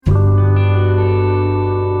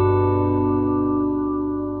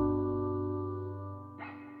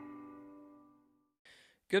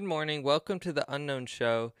Good morning. Welcome to the Unknown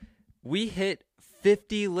Show. We hit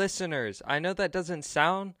 50 listeners. I know that doesn't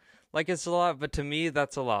sound like it's a lot, but to me,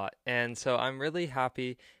 that's a lot. And so I'm really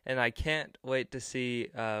happy, and I can't wait to see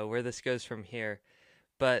where this goes from here.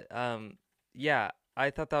 But yeah,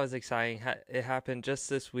 I thought that was exciting. It happened just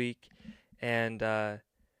this week, and I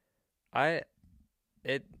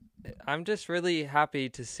it I'm just really happy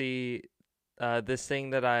to see this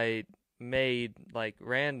thing that I made like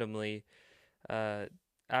randomly uh,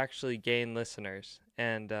 actually gain listeners,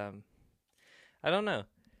 and I don't know.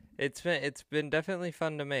 It's been definitely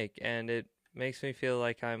fun to make, and it makes me feel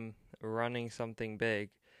like I'm running something big,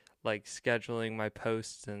 like scheduling my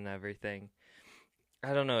posts and everything.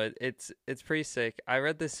 I don't know. It's pretty sick. I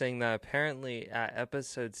read this thing that apparently at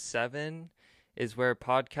episode 7 is where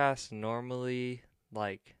podcasts normally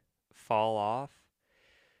like fall off,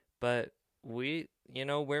 but we're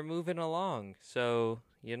moving along. So,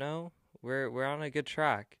 we're on a good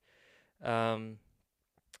track. Um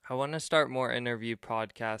I want to start more interview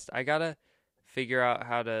podcasts. I got to figure out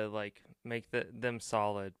how to like make them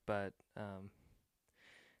solid, but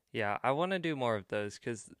yeah, I want to do more of those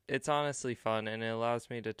cuz it's honestly fun and it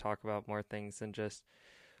allows me to talk about more things than just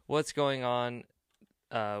what's going on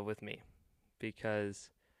with me,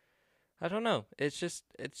 because I don't know, it's just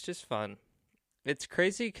fun. It's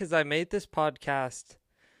crazy cuz I made this podcast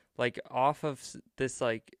like off of this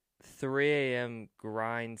like 3 a.m.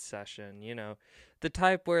 grind session, the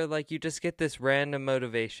type where like you just get this random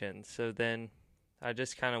motivation. So then I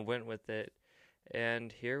just kind of went with it,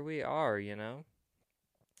 and here we are.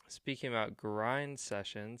 Speaking about grind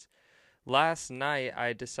sessions, last night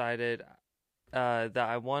I decided that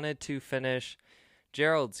I wanted to finish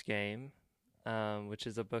Gerald's Game, which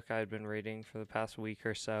is a book I'd been reading for the past week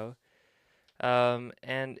or so.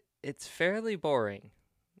 And it's fairly boring.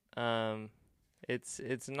 Um, it's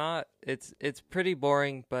pretty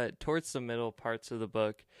boring, but towards the middle parts of the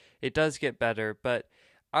book, it does get better. But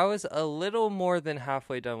I was a little more than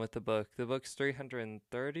halfway done with the book. The book's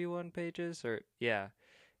 331 pages, or yeah,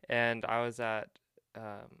 and I was at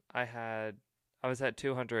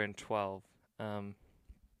 212. I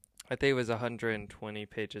think it was 120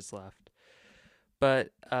 pages left.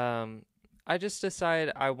 But I just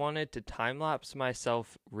decided I wanted to time lapse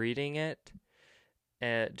myself reading it,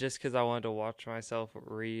 just because I wanted to watch myself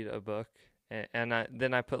read a book, and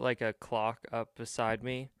then I put like a clock up beside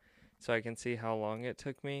me so I can see how long it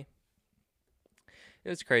took me. It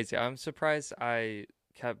was crazy. I'm surprised I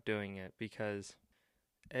kept doing it because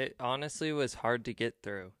it honestly was hard to get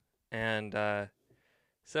through, and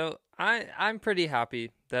so I'm pretty happy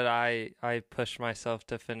that I pushed myself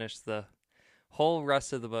to finish the whole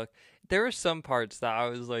rest of the book. There were some parts that I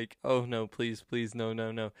was like, oh no, please, please, no,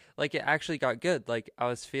 no, no. Like it actually got good. Like I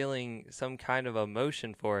was feeling some kind of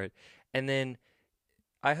emotion for it. And then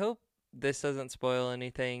I hope this doesn't spoil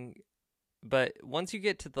anything, but once you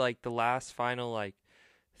get to like the last final like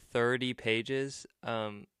 30 pages,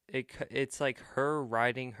 it's like her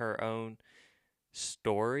writing her own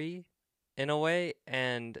story in a way,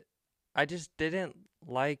 and I just didn't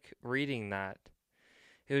like reading that.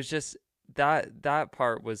 It was just that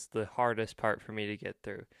part was the hardest part for me to get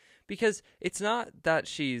through, because it's not that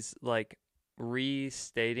she's like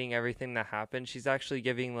restating everything that happened. She's actually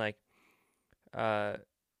giving like uh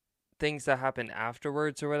things that happen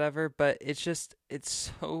afterwards or whatever, but it's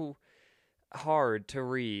so hard to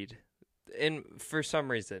read. And for some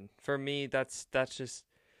reason, for me, that's just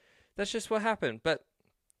what happened. But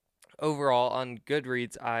overall on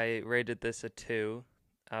Goodreads, I rated this a 2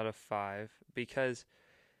 out of 5 because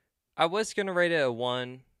I was going to rate it a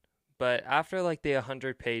 1, but after like the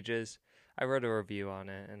 100 pages, I wrote a review on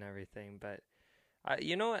it and everything. But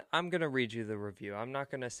you know what? I'm going to read you the review. I'm not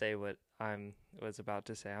going to say what I was about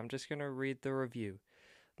to say. I'm just going to read the review.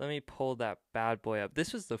 Let me pull that bad boy up.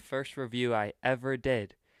 This was the first review I ever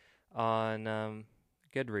did on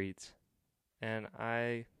Goodreads. And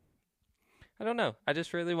I don't know. I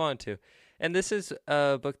just really wanted to. And this is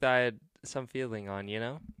a book that I had some feeling on.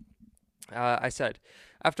 I said,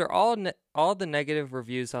 after all the negative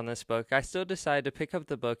reviews on this book, I still decided to pick up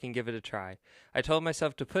the book and give it a try. I told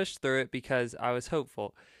myself to push through it because I was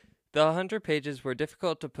hopeful. The 100 pages were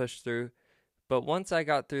difficult to push through, but once I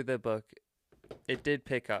got through the book, it did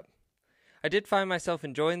pick up. I did find myself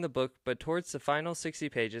enjoying the book, but towards the final 60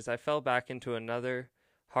 pages, I fell back into another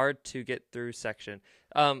hard to get through section.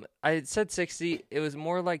 I had said 60, it was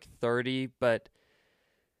more like 30, but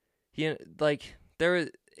like there was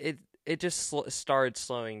it just started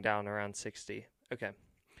slowing down around 60. Okay.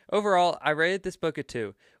 Overall, I rated this book a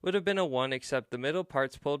 2. Would have been a 1, except the middle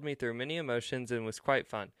parts pulled me through many emotions and was quite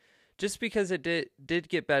fun. Just because it did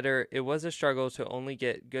get better, it was a struggle to only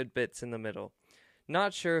get good bits in the middle.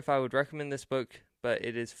 Not sure if I would recommend this book, but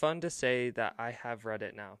it is fun to say that I have read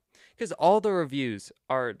it now. Because all the reviews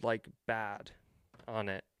are like bad on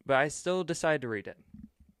it, but I still decided to read it.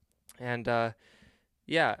 And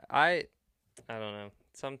yeah, I don't know,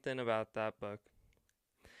 something about that book.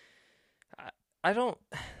 I don't.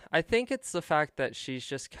 I think it's the fact that she's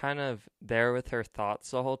just kind of there with her thoughts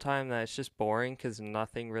the whole time that it's just boring because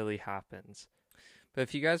nothing really happens. But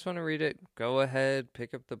if you guys want to read it, go ahead,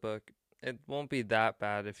 pick up the book. It won't be that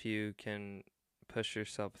bad if you can push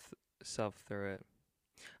yourself through it.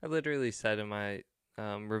 I literally said in my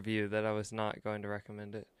review that I was not going to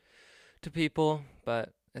recommend it to people,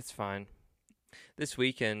 but it's fine. This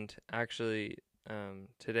weekend, actually,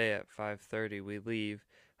 today at 5:30, we leave.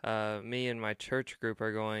 Me and my church group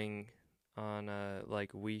are going on a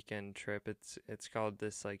like weekend trip. It's called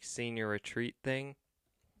this like senior retreat thing.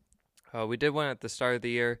 We did one at the start of the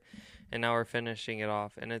year, and now we're finishing it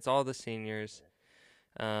off. And it's all the seniors,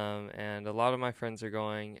 and a lot of my friends are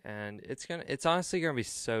going, and it's honestly gonna be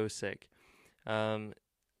so sick.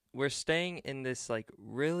 We're staying in this like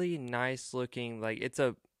really nice looking, like it's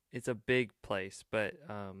a big place, but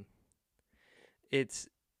it's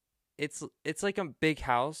like a big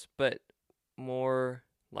house, but more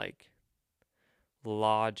like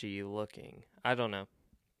lodgy looking. I don't know.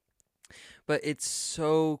 But it's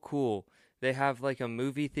so cool. They have like a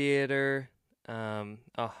movie theater,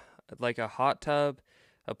 like a hot tub,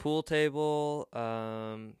 a pool table,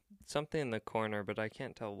 something in the corner, but I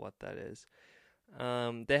can't tell what that is.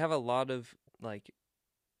 They have a lot of like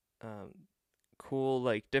cool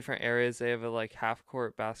like different areas. They have a like half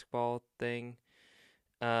court basketball thing.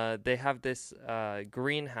 They have this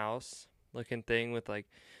greenhouse looking thing with like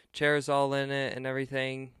chairs all in it and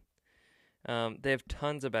everything. They have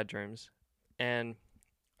tons of bedrooms, and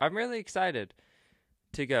I'm really excited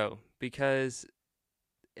to go because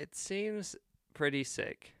it seems pretty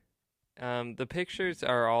sick. The pictures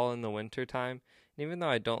are all in the winter time, and even though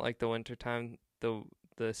I don't like the winter time,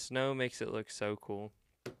 the snow makes it look so cool.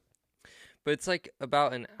 But it's like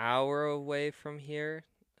about an hour away from here.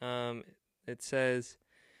 It says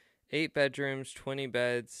 8 bedrooms, 20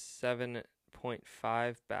 beds,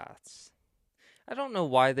 7.5 baths. I don't know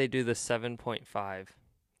why they do the 7.5.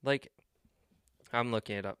 Like, I'm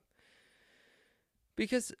looking it up.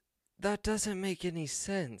 Because that doesn't make any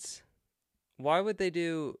sense. Why would they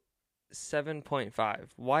do 7.5?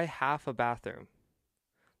 Why half a bathroom?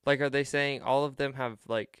 Like, are they saying all of them have,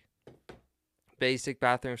 like, basic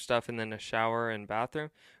bathroom stuff and then a shower and bathroom?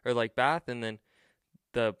 Or, like, bath and then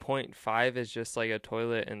the 0.5 is just, like, a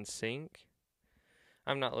toilet and sink?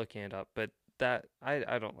 I'm not looking it up, but that,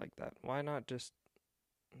 I don't like that. Why not just...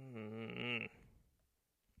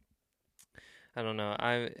 I don't know.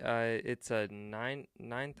 It's a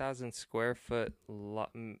 9,000 square foot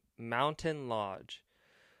mountain lodge,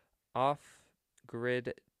 off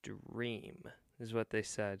grid dream is what they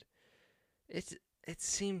said. It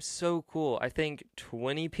seems so cool. I think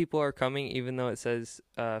 20 people are coming, even though it says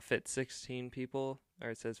fit 16 people,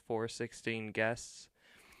 or it says for 16 guests.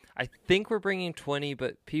 I think we're bringing 20,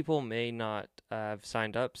 but people may not have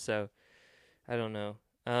signed up, so I don't know.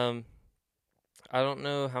 I don't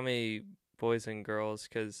know how many boys and girls,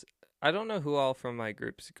 because I don't know who all from my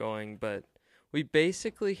group's going, but we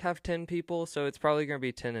basically have 10 people, so it's probably going to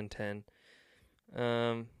be 10 and 10.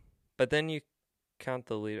 But then you count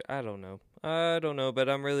the leader. I don't know, but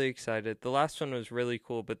I'm really excited. The last one was really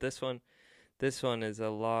cool, but this one is a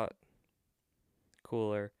lot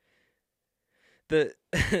cooler. The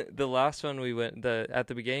the last one we went at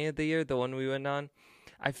the beginning of the year, the one we went on,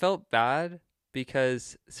 I felt bad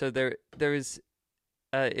because there was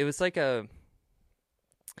it was like it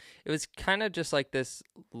was kind of just like this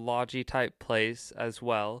lodgy type place as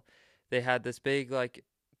well. They had this big like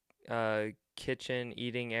kitchen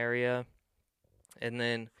eating area, and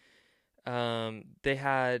then they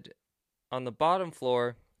had on the bottom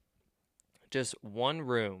floor just one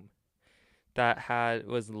room that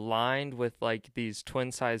was lined with like these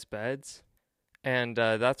twin size beds, and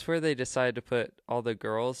that's where they decided to put all the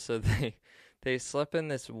girls. So they slept in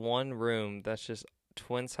this one room that's just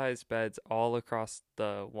twin size beds all across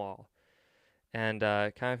the wall, and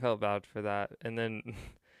kind of felt bad for that. And then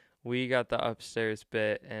we got the upstairs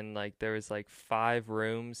bit, and like there was like 5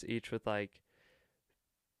 rooms each with like,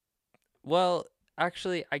 well,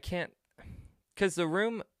 actually I can't, because the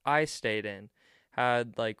room I stayed in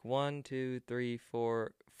had like 1, 2, 3,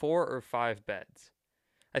 4 or 5 beds.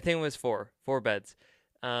 I think it was 4 beds,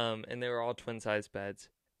 and they were all twin size beds.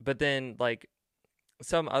 But then like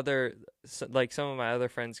some of my other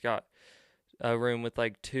friends got a room with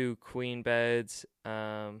like 2 queen beds,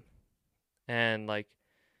 and like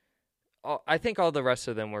I think all the rest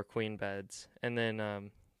of them were queen beds, and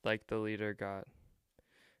then like the leader got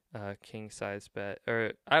a king size bed,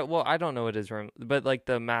 or I don't know what his room, but like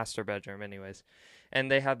the master bedroom anyways. And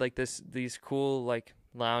they had like these cool like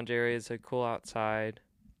lounge areas, like cool outside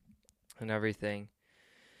and everything.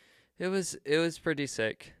 It was pretty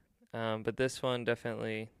sick. But this one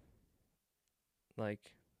definitely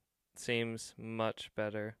like seems much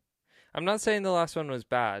better. I'm not saying the last one was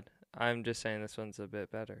bad. I'm just saying this one's a bit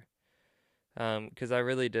better. 'Cause I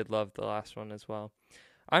really did love the last one as well.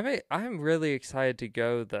 I'm really excited to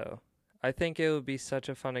go though. I think it would be such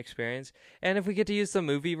a fun experience. And if we get to use the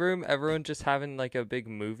movie room, everyone just having like a big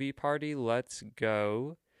movie party, let's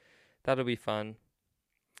go. That'll be fun.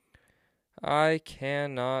 I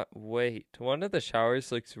cannot wait. One of the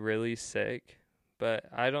showers looks really sick, but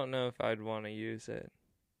I don't know if I'd want to use it.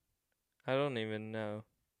 I don't even know.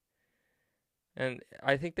 And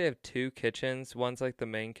I think they have 2 kitchens. One's like the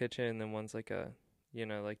main kitchen, and then one's like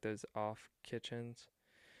like those off kitchens.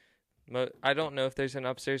 I don't know if there's an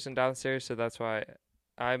upstairs and downstairs, so that's why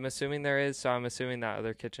I'm assuming there is. So I'm assuming that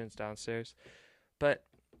other kitchen's downstairs. But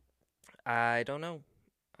I don't know.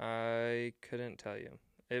 I couldn't tell you.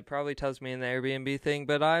 It probably tells me in the Airbnb thing,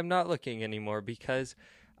 but I'm not looking anymore because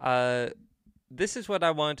this is what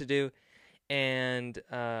I wanted to do. And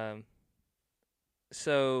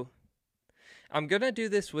so I'm going to do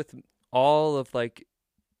this with all of like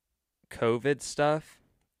COVID stuff.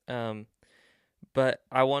 But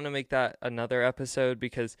I want to make that another episode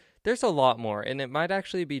because there's a lot more. And it might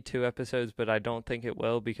actually be 2 episodes, but I don't think it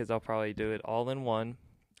will because I'll probably do it all in one.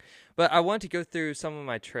 But I want to go through some of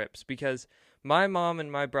my trips because my mom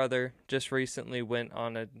and my brother just recently went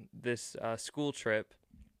on this school trip.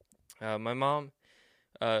 My mom,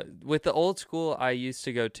 with the old school I used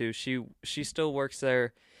to go to, she still works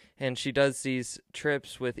there, and she does these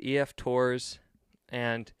trips with EF Tours,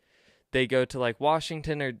 and they go to like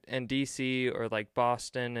Washington and DC, or like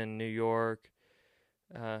Boston and New York.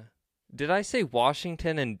 Did I say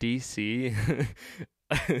Washington and DC?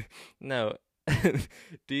 No.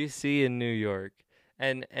 DC and New York.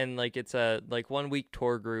 And like it's a like 1 week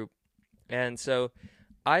tour group. And so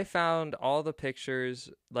I found all the pictures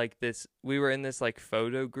like this. We were in this like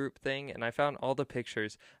photo group thing, and I found all the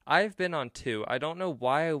pictures. I've been on 2. I don't know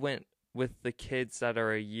why I went with the kids that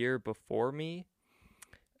are a year before me.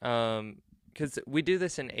 Because we do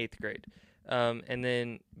this in 8th grade.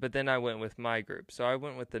 But then I went with my group. So I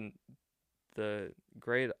went with the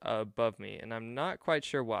grade above me, and I'm not quite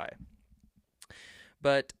sure why.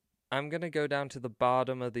 But I'm going to go down to the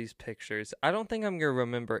bottom of these pictures. I don't think I'm going to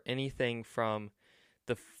remember anything from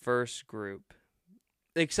the first group,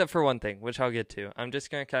 except for one thing, which I'll get to. I'm just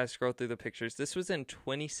going to kind of scroll through the pictures. This was in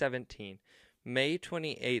 2017. May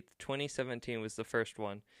 28th, 2017 was the first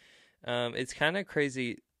one. It's kind of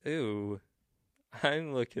crazy. Ooh,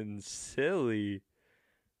 I'm looking silly.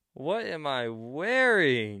 What am I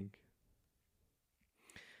wearing?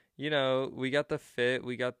 We got the fit.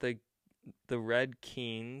 We got the red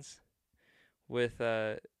Keens with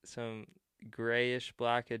some grayish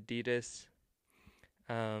black Adidas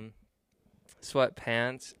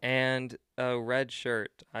sweatpants and a red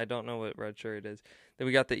shirt. I don't know what red shirt is. Then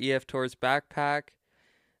we got the EF Tours backpack.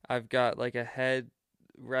 I've got like a head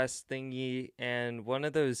rest thingy and one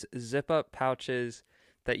of those zip up pouches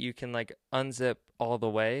that you can like unzip all the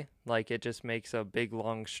way. Like it just makes a big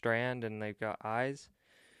long strand, and they've got eyes.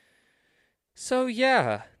 So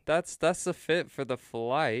yeah, that's the fit for the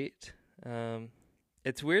flight.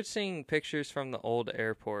 It's weird seeing pictures from the old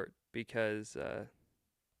airport because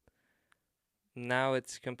now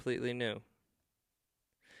it's completely new.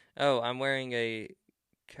 Oh, I'm wearing a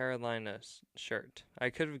Carolina shirt. I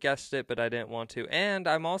could have guessed it, but I didn't want to. And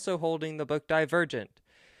I'm also holding the book Divergent,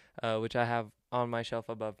 which I have on my shelf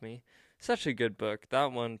above me. Such a good book.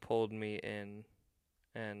 That one pulled me in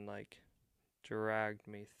and like dragged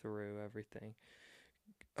me through everything.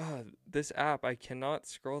 This app, I cannot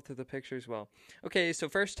scroll through the pictures well. Okay, so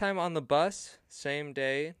first time on the bus, same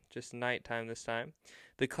day, just nighttime this time.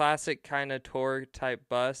 The classic kind of tour type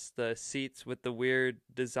bus, the seats with the weird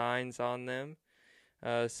designs on them.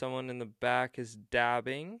 Someone in the back is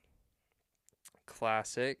dabbing.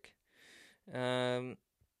 Classic.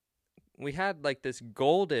 We had like this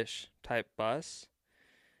goldish type bus.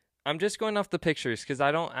 I'm just going off the pictures because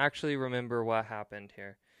I don't actually remember what happened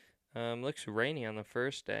here. Looks rainy on the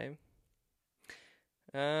first day.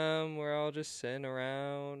 We're all just sitting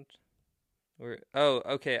around.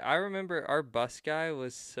 Okay. I remember our bus guy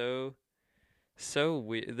was so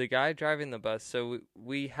weird. The guy driving the bus. So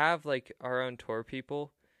we have like our own tour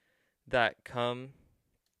people, that come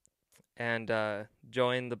and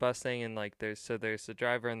join the bus thing, and like there's the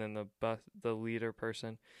driver and then the leader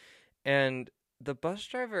person. And the bus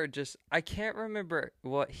driver just, I can't remember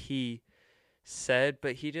what he said,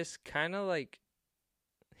 but he just kind of like,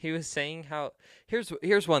 he was saying how,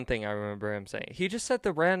 here's one thing I remember him saying. He just said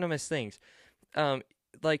the randomest things. Um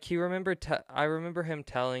like I remember him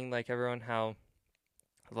telling like everyone how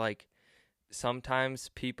like sometimes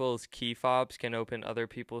people's key fobs can open other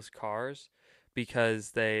people's cars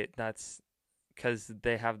because they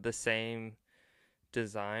have the same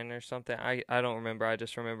design or something. I don't remember. I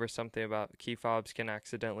just remember something about key fobs can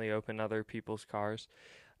accidentally open other people's cars.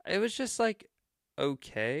 It was just like,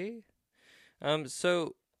 okay.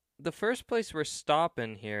 So the first place we're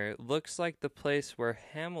stopping here looks like the place where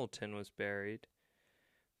Hamilton was buried.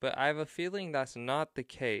 But I have a feeling that's not the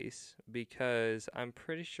case because I'm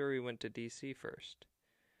pretty sure we went to DC first.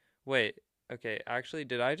 Wait, okay, actually,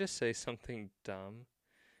 did I just say something dumb?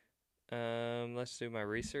 Let's do my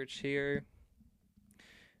research here.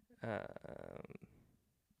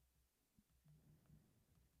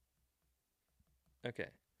 Okay,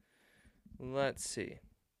 let's see.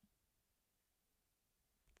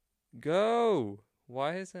 Go!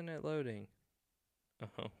 Why isn't it loading?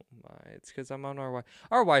 Oh my, it's because I'm on our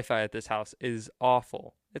Wi-Fi at this house is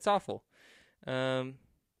awful. It's awful.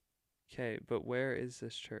 Okay, but where is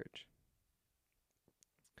this church?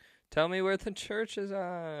 Tell me where the church is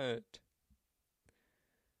at.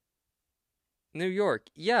 New York.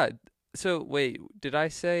 Yeah. So wait, did I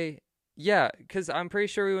say? Yeah, because I'm pretty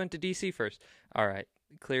sure we went to DC first. All right,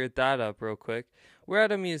 cleared that up real quick. We're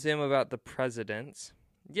at a museum about the presidents.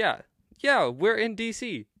 Yeah, we're in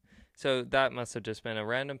DC. So that must have just been a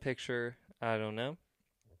random picture. I don't know.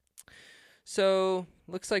 So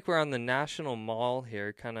looks like we're on the National Mall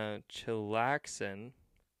here, kind of chillaxing.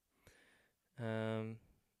 We're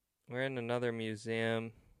in another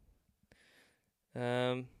museum.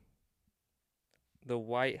 The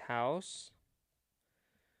White House.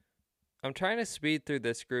 I'm trying to speed through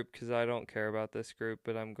this group because I don't care about this group,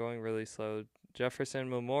 but I'm going really slow. Jefferson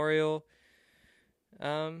Memorial.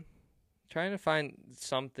 Trying to find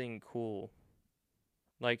something cool.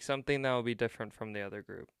 Like something that will be different from the other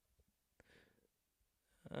group.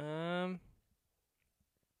 I'm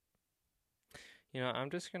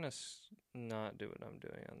just gonna not do what I'm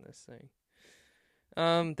doing on this thing.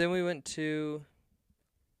 Then we went to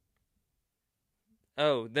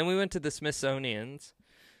the Smithsonian's.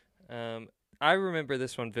 I remember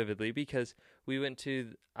this one vividly because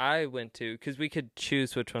because we could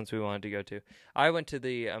choose which ones we wanted to go to. I went to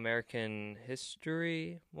the American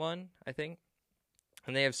history one, I think.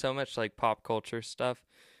 And they have so much like pop culture stuff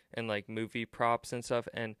and like movie props and stuff,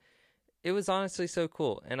 and it was honestly so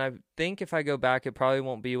cool. And I think if I go back, it probably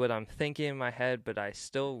won't be what I'm thinking in my head, but I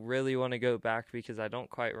still really want to go back because I don't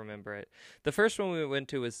quite remember it. The first one we went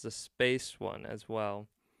to was the space one as well.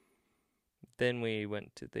 Then we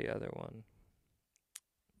went to the other one.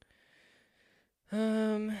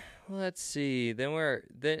 Let's see.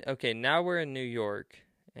 Now we're in New York,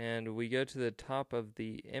 and we go to the top of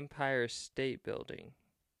the Empire State Building.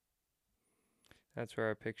 That's where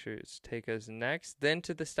our pictures take us next. Then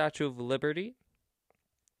to the Statue of Liberty.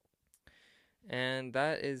 And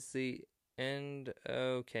that is the end.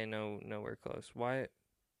 Okay, no, we're close. Why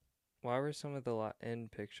were some of the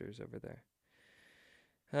end pictures over there?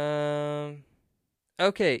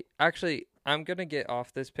 Okay, actually, I'm going to get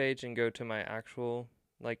off this page and go to my actual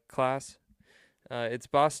class. It's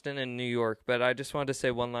Boston and New York, but I just wanted to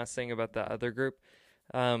say one last thing about the other group.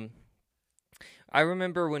 I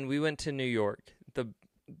remember when we went to New York,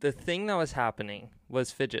 the thing that was happening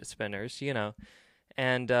was fidget spinners,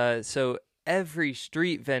 and so every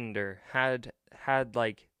street vendor had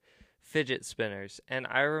like fidget spinners, and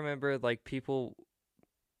I remember like people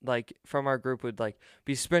like from our group would like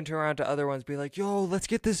be sprinting around to other ones, be like, "Yo, let's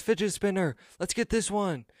get this fidget spinner. Let's get this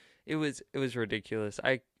one." It was ridiculous.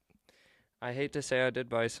 I hate to say I did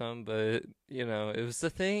buy some, but it was the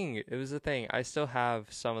thing. It was the thing. I still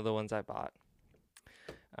have some of the ones I bought.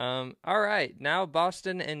 All right, now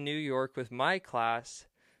Boston and New York with my class.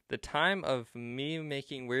 The time of me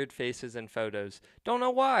making weird faces and photos. Don't know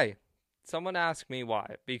why. Someone asked me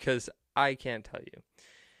why, because I can't tell you.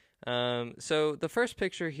 So the first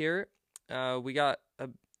picture here, we got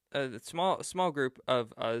a small group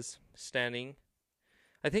of us standing.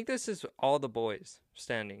 I think this is all the boys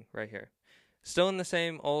standing right here. Still in the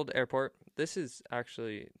same old airport. This is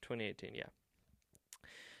actually 2018, yeah.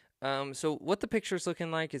 So what the picture's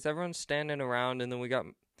looking like is everyone's standing around, and then we got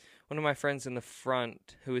one of my friends in the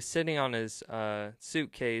front who is sitting on his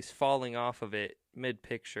suitcase, falling off of it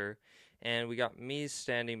mid-picture, and we got me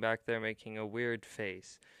standing back there making a weird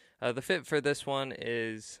face. The fit for this one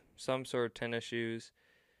is some sort of tennis shoes,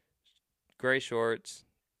 gray shorts,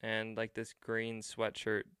 and like this green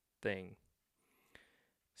sweatshirt thing.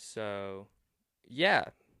 So, yeah,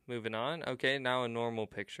 moving on. Okay, now a normal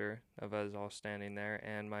picture of us all standing there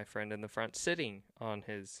and my friend in the front sitting on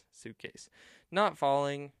his suitcase, not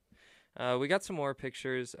falling. We got some more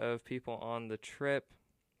pictures of people on the trip.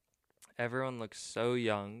 Everyone looks so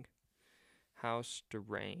young. How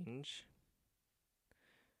strange.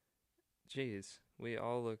 Jeez, we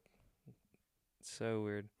all look so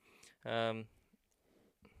weird.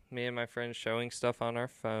 Me and my friend showing stuff on our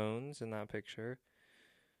phones in that picture.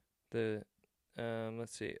 Let's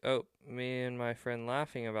see. Oh, me and my friend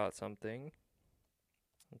laughing about something.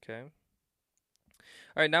 Okay.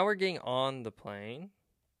 All right, now we're getting on the plane.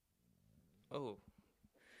 Oh.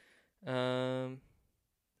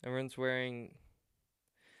 Everyone's wearing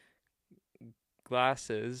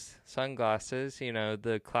sunglasses,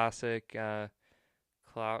 the classic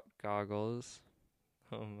clout goggles.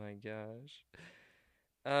 Oh my gosh.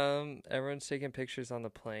 Everyone's taking pictures on the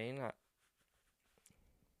plane.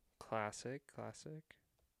 Classic.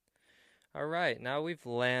 All right, now we've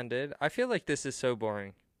landed. I feel like this is so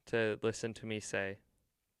boring to listen to me say.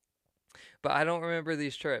 But I don't remember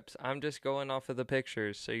these trips. I'm just going off of the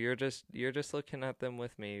pictures, so you're just looking at them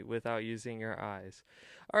with me without using your eyes.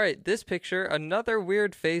 All right, this picture, another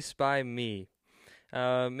weird face by me.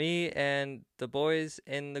 Me and the boys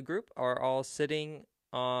in the group are all sitting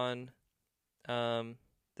on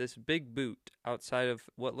this big boot outside of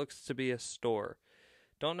what looks to be a store.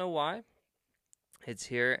 Don't know why. It's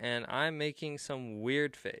here, and I'm making some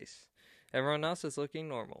weird face. Everyone else is looking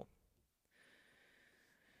normal.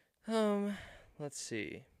 Let's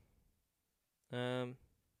see. A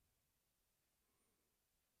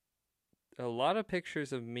lot of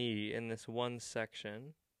pictures of me in this one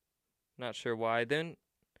section. Not sure why. Then,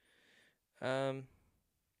 it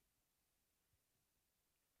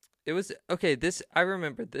was okay. I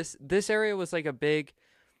remember this area was like a big,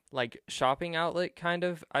 like shopping outlet kind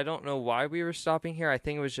of. I don't know why we were stopping here. I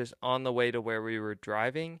think it was just on the way to where we were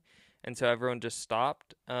driving, and so everyone just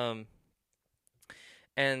stopped.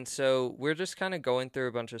 And so we're just kind of going through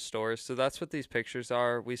a bunch of stores. So that's what these pictures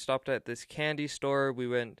are. We stopped at this candy store. We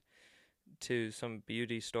went to some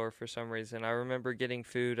beauty store for some reason. I remember getting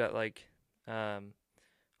food at like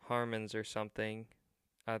Harmon's or something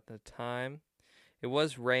at the time. It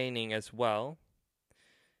was raining as well.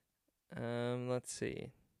 Let's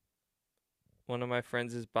see. One of my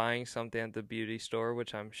friends is buying something at the beauty store,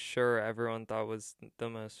 which I'm sure everyone thought was the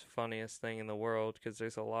most funniest thing in the world because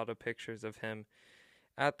there's a lot of pictures of him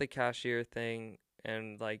at the cashier thing,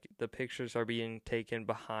 and like the pictures are being taken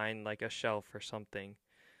behind like a shelf or something,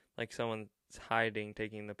 like someone's hiding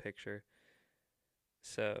taking the picture.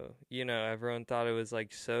 So everyone thought it was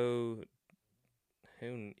like, so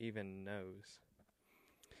who even knows.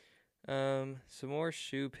 Some more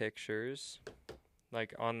shoe pictures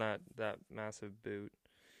like on that massive boot.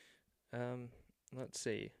 Let's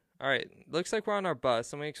see. All right, looks like we're on our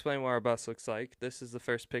bus. Let me explain what our bus looks like. This is the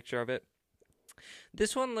first picture of it.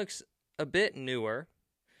 This one looks a bit newer.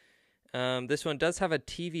 This one does have a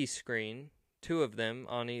TV screen, 2 of them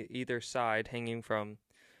on either side hanging from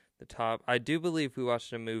the top. I do believe we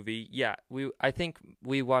watched a movie. Yeah, I think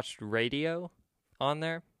we watched Radio on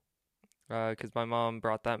there because my mom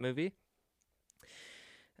brought that movie.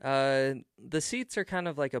 The seats are kind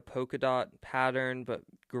of like a polka dot pattern, but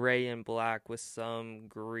gray and black with some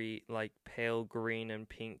green, like pale green and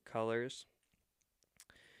pink colors.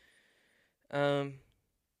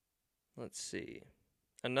 Let's see.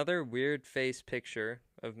 Another weird face picture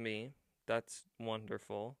of me. That's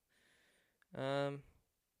wonderful. A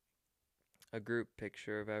group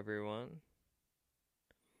picture of everyone.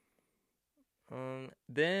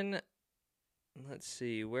 Then let's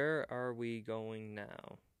see. Where are we going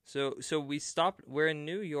now? So we stopped. We're in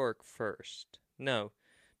New York first. No.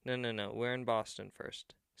 We're in Boston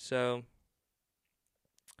first. So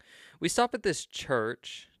we stop at this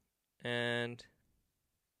church. And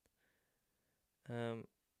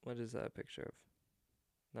what is that a picture of?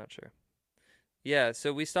 Not sure. Yeah,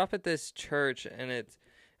 so we stop at this church, and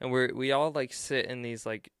we all like sit in these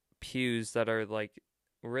like pews that are like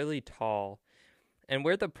really tall, and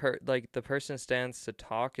where the person stands to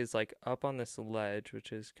talk is like up on this ledge,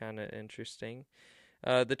 which is kind of interesting.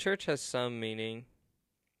 The church has some meaning.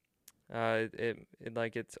 It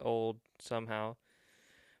like it's old somehow.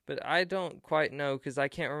 But I don't quite know because I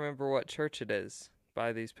can't remember what church it is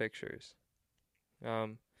by these pictures.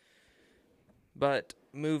 But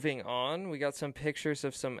moving on, we got some pictures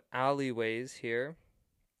of some alleyways here.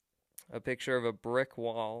 A picture of a brick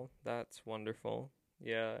wall. That's wonderful.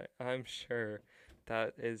 Yeah, I'm sure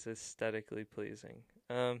that is aesthetically pleasing.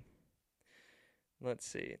 Let's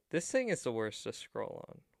see. This thing is the worst to scroll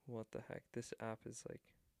on. What the heck? This app is like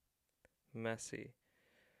messy.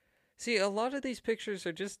 See, a lot of these pictures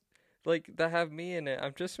are just like that have me in it.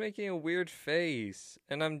 I'm just making a weird face,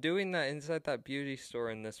 and I'm doing that inside that beauty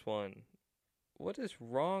store in this one. What is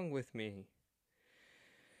wrong with me?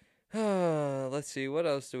 Let's see. What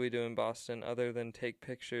else do we do in Boston other than take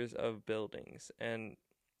pictures of buildings and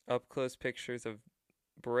up close pictures of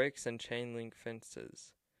bricks and chain link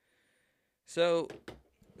fences? So,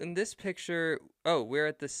 in this picture, we're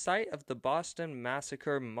at the site of the Boston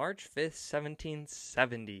Massacre, March 5th,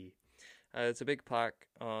 1770. It's a big plaque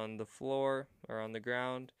on the floor or on the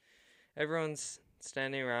ground. Everyone's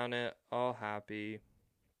standing around it, all happy.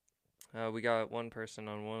 We got one person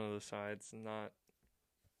on one of the sides,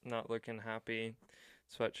 not looking happy.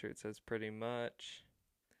 Sweatshirt says pretty much.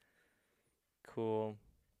 Cool.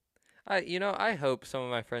 I hope some of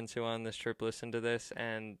my friends who are on this trip listen to this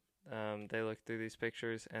and they look through these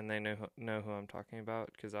pictures and they know who I'm talking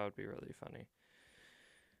about, because that would be really funny.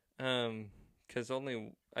 Because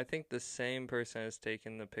I think the same person has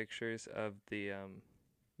taken the pictures of the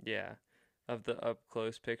of the up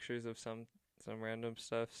close pictures of some random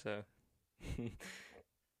stuff. So,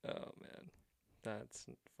 oh man, that's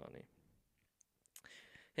funny.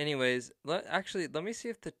 Anyways, let me see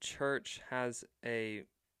if the church has a.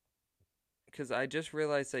 Because I just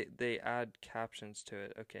realized they add captions to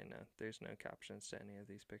it. Okay, no, there's no captions to any of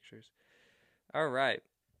these pictures. All right,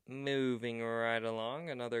 moving right along.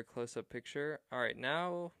 Another close-up picture. All right,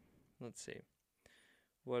 now let's see.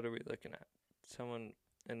 What are we looking at? Someone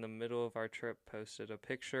in the middle of our trip posted a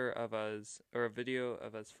picture of us, or a video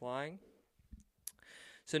of us flying.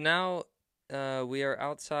 So now we are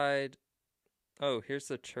outside. Oh, here's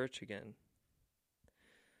the church again.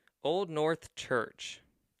 Old North Church.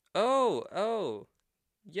 Oh.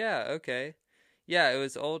 Yeah, okay. Yeah, it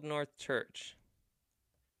was Old North Church.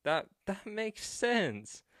 That makes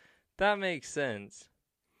sense. That makes sense.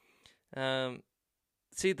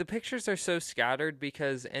 See, the pictures are so scattered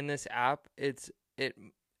because in this app it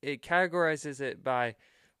categorizes it by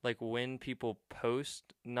like when people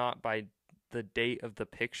post, not by the date of the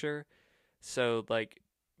picture. So like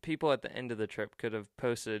people at the end of the trip could have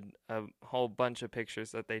posted a whole bunch of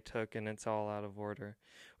pictures that they took and it's all out of order,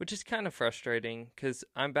 which is kind of frustrating because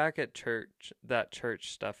I'm back at that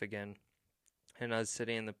church stuff again, and I was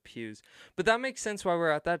sitting in the pews. But that makes sense why we're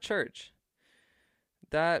at that church.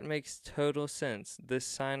 That makes total sense. This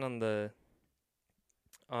sign on the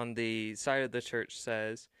side of the church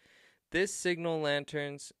says, the signal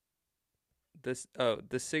lanterns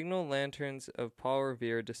of Paul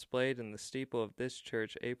Revere displayed in the steeple of this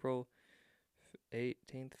church April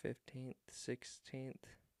 18th, 15th, 16th.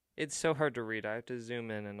 It's so hard to read. I have to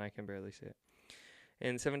zoom in and I can barely see it.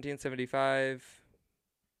 In 1775,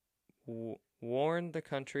 warned the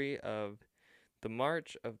country of the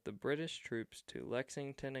march of the British troops to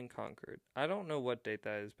Lexington and Concord. I don't know what date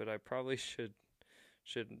that is, but I probably should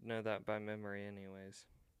know that by memory anyways.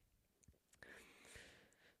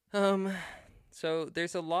 So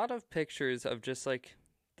there's a lot of pictures of just like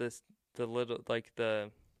the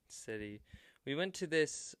city. We went to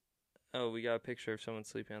this. Oh, we got a picture of someone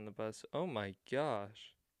sleeping on the bus. Oh my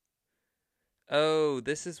gosh. Oh,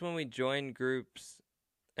 this is when we joined groups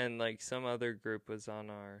and like some other group was on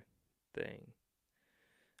our thing.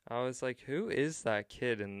 I was like, who is that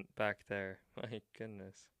kid back there? My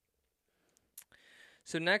goodness.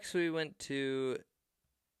 So next we went to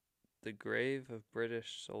the grave of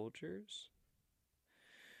British soldiers.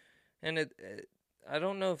 And I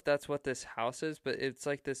don't know if that's what this house is, but it's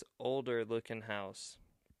like this older looking house.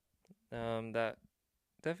 That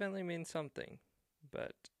definitely means something.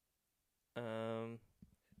 But,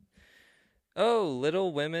 oh,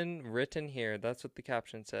 Little Women written here. That's what the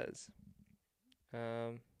caption says.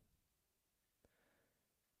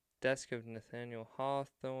 Desk of Nathaniel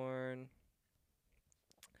Hawthorne.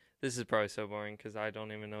 This is probably so boring because I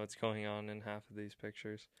don't even know what's going on in half of these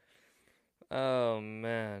pictures. Oh,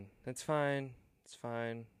 man. It's fine. It's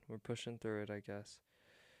fine. We're pushing through it, I guess.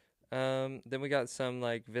 Then we got some,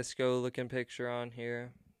 like, Visco-looking picture on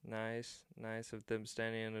here. Nice of them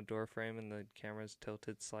standing in a door frame and the camera's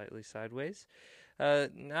tilted slightly sideways.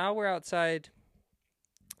 Now we're outside.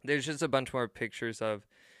 There's just a bunch more pictures of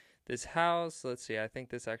this house. Let's see. I think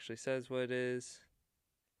this actually says what it is.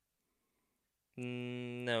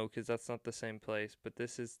 No, because that's not the same place. But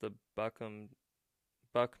this is the Buckman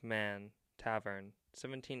Tavern,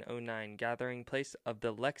 1709, gathering place of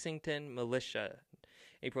the Lexington Militia,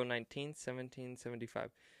 April 19th, 1775.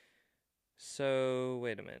 So,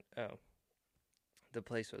 wait a minute. Oh, the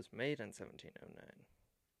place was made in 1709.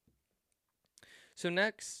 So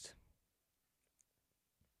next,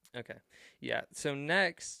 okay. Yeah, so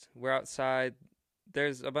next, we're outside.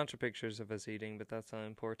 There's a bunch of pictures of us eating, but that's not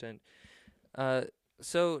important. Uh,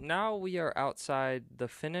 so now we are outside the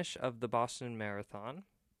finish of the Boston Marathon.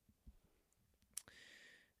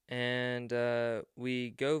 And we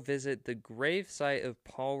go visit the gravesite of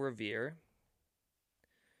Paul Revere.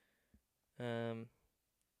 And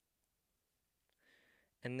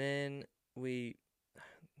then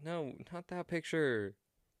no, not that picture.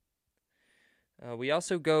 We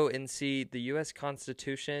also go and see the U.S.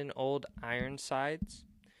 Constitution, Old Ironsides.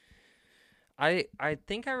 I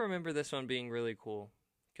think I remember this one being really cool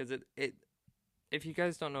because it if you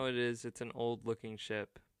guys don't know what it is, it's an old looking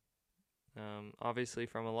ship. Obviously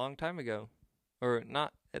from a long time ago, or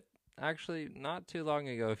not. Actually, not too long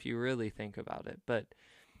ago if you really think about it, but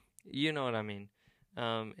you know what I mean.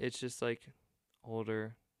 It's just like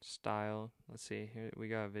older style. Let's see here. We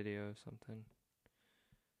got a video of something.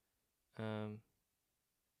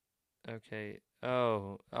 Okay.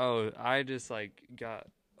 Oh, I just like got.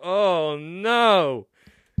 Oh no!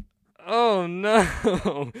 Oh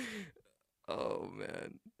no! Oh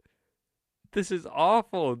man. This is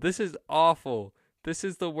awful. This is awful. This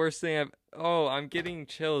is the worst thing I've. Oh, I'm getting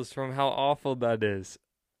chills from how awful that is.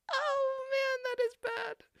 Oh man, that is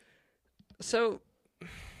bad. So,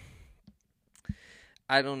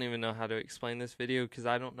 I don't even know how to explain this video because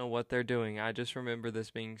I don't know what they're doing. I just remember this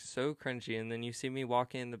being so cringy, and then you see me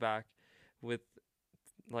walking in the back with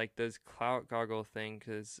like those clout goggle thing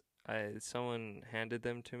because someone handed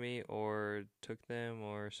them to me or took them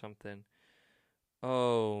or something.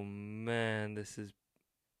 Oh man, this is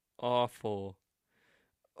awful.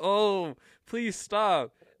 Oh, please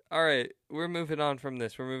stop. All right, we're moving on from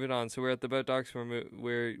this. We're moving on. So we're at the boat docks.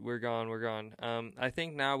 We're gone. We're gone. I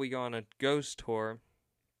think now we go on a ghost tour.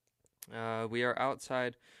 We are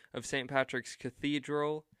outside of St. Patrick's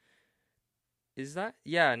Cathedral. Is that?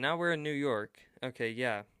 Yeah, now we're in New York. Okay,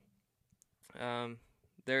 yeah.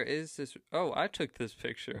 There is this. Oh, I took this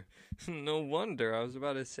picture. No wonder. I was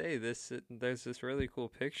about to say this. There's this really cool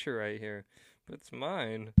picture right here, but it's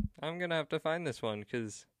mine. I'm gonna have to find this one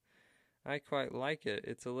because I quite like it.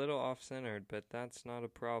 It's a little off-centered, but that's not a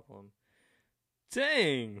problem.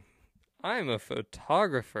 Dang, I'm a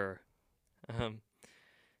photographer. Um.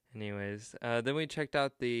 Anyways, then we checked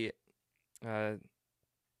out the uh,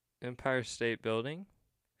 Empire State Building.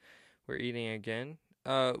 We're eating again.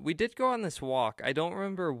 We did go on this walk. I don't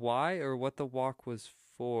remember why or what the walk was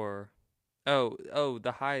for. Oh,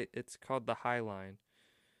 the high. It's called the High Line.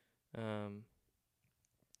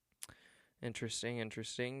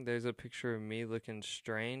 Interesting. There's a picture of me looking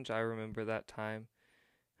strange. I remember that time.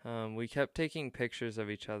 We kept taking pictures of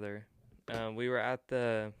each other. We were at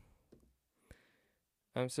the.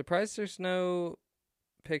 I'm surprised there's no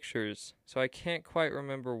pictures, so I can't quite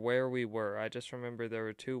remember where we were. I just remember there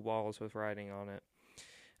were 2 walls with writing on it.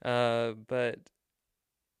 But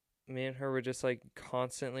me and her were just like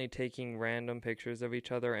constantly taking random pictures of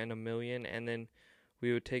each other and a million, and then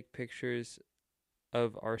we would take pictures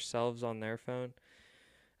of ourselves on their phone.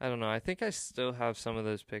 I don't know. I think I still have some of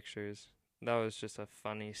those pictures. That was just a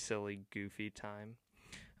funny, silly, goofy time.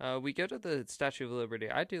 We go to the Statue of Liberty.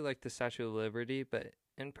 I do like the Statue of Liberty, but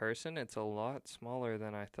in person, it's a lot smaller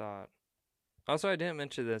than I thought. Also, I didn't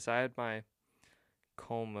mention this. I had my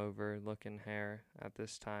comb over looking hair at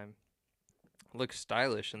this time. Looks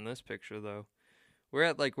stylish in this picture, though. We're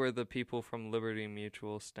at like where the people from Liberty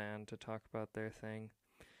Mutual stand to talk about their thing.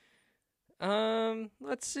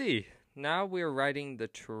 Let's see. Now we're riding the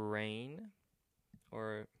train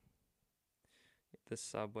or the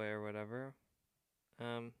subway or whatever.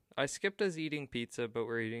 I skipped us eating pizza, but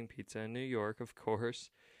we're eating pizza in New York, of course.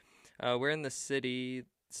 We're in the city,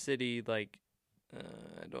 like,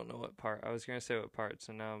 I don't know what part. I was going to say what part,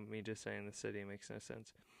 so now me just saying the city makes no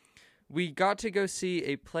sense. We got to go see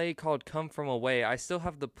a play called Come From Away. I still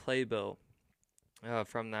have the playbill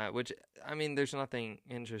from that, which, I mean, there's nothing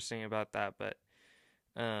interesting about that, but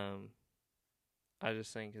I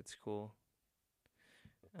just think it's cool.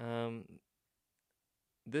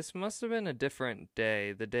 This must have been a different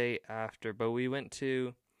day, the day after, but we went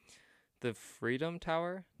to the Freedom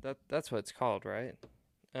Tower. That's what it's called, right?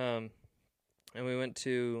 And we went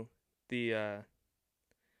to the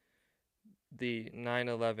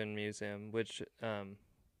 9/11 museum, which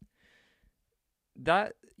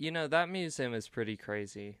that museum is pretty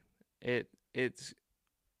crazy. It's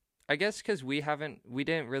I guess because we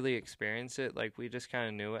didn't really experience it. Like we just kind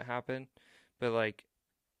of knew it happened, but like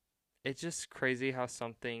it's just crazy how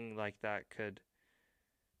something like that could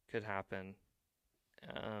could happen.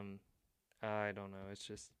 I don't know. It's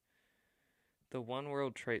just the One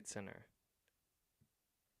World Trade Center.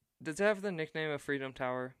 Does it have the nickname of Freedom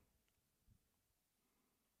Tower?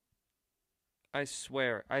 I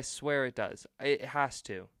swear it does. It has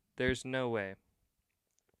to. There's no way.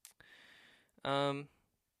 Um,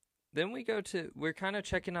 then we're kind of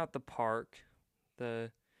checking out the park,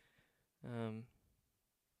 the, um,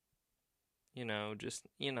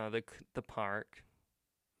 the park.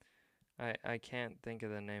 I can't think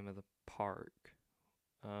of the name of the park.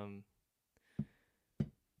 Um,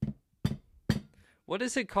 what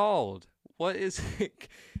is it called? What is it?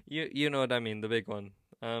 You know what I mean, the big one.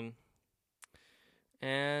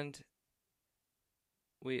 And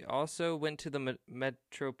we also went to the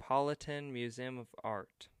Metropolitan Museum of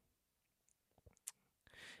Art.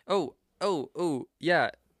 Oh,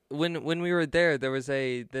 yeah. When we were there was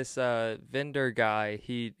this vendor guy.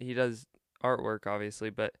 He does artwork,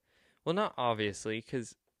 obviously, but well, not obviously,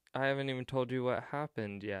 because I haven't even told you what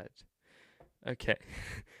happened yet. Okay,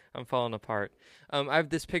 I'm falling apart. I have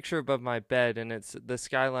this picture above my bed, and it's the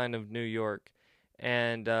skyline of New York,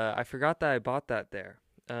 and I forgot that I bought that there.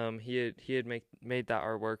 He had made that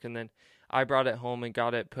artwork, and then I brought it home and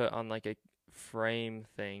got it put on like a frame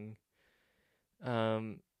thing.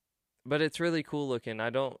 But it's really cool looking. I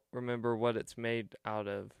don't remember what it's made out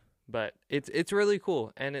of, but it's really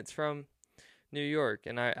cool, and it's from New York,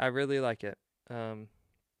 and I really like it.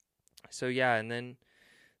 So yeah, and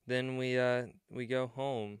then we go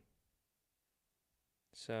home.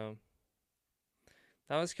 So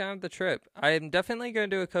that was kind of the trip. I am definitely going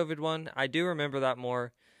to do a COVID one. I do remember that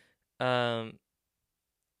more.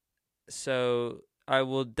 So I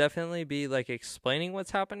will definitely be like explaining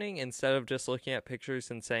what's happening instead of just looking at pictures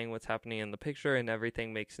and saying what's happening in the picture and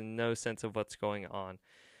everything makes no sense of what's going on.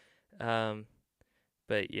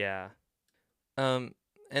 But yeah. And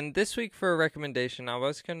this week for a recommendation, I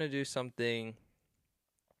was going to do something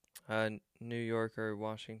New York or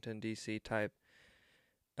Washington D.C. type.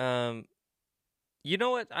 You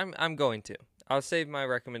know what? I'm going to. I'll save my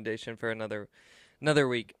recommendation for another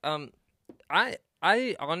week.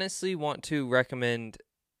 I honestly want to recommend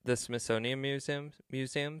the Smithsonian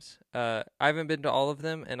museums. I haven't been to all of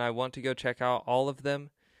them, and I want to go check out all of them.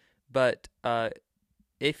 But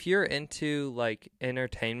if you're into like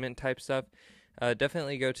entertainment type stuff,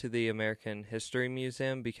 definitely go to the American History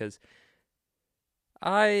Museum because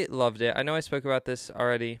I loved it. I know I spoke about this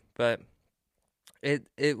already, but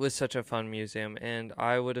it was such a fun museum, and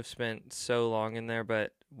I would have spent so long in there,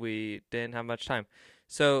 but we didn't have much time.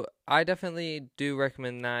 So I definitely do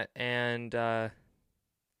recommend that, and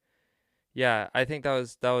yeah, I think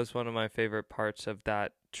that was one of my favorite parts of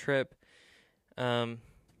that trip. But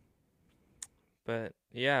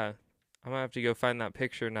yeah, I'm gonna have to go find that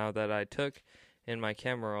picture now that I took in my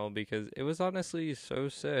camera roll because it was honestly so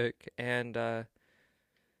sick, and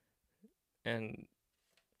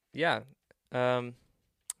yeah.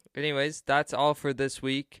 Anyways, that's all for this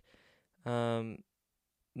week.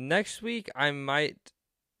 Next week I might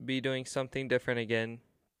be doing something different again.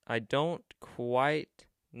 I don't quite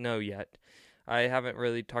know yet. I haven't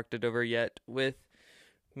really talked it over yet with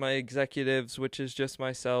my executives, which is just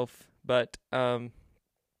myself, but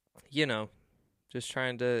just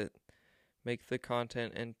trying to make the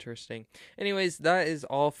content interesting. Anyways, that is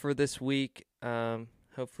all for this week.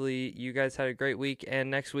 Hopefully you guys had a great week, and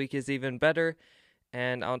next week is even better,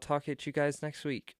 and I'll talk at you guys next week.